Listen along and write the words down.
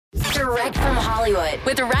Direct from Hollywood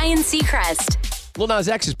with Ryan Seacrest. Lil Nas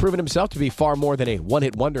X has proven himself to be far more than a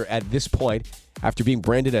one-hit wonder at this point. After being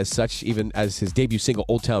branded as such, even as his debut single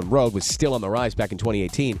Old Town Road was still on the rise back in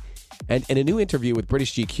 2018. And in a new interview with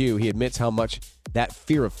British GQ, he admits how much that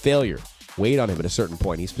fear of failure weighed on him at a certain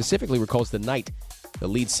point. He specifically recalls the night the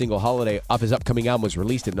lead single Holiday off his upcoming album was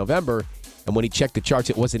released in November, and when he checked the charts,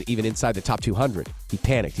 it wasn't even inside the top 200. He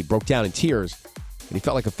panicked, he broke down in tears, and he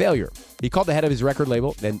felt like a failure. He called the head of his record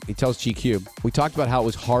label, and he tells GQ, "We talked about how it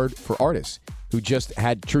was hard for artists who just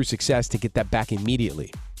had true success to get that back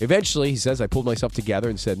immediately. Eventually," he says, "I pulled myself together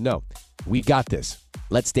and said, no, we got this.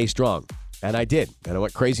 Let's stay strong." And I did. And I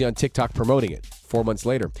went crazy on TikTok promoting it. 4 months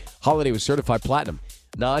later, Holiday was certified platinum.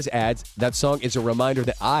 Nas adds, "That song is a reminder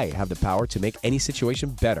that I have the power to make any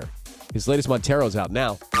situation better." His latest Montero's out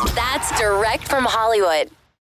now. That's Direct from Hollywood.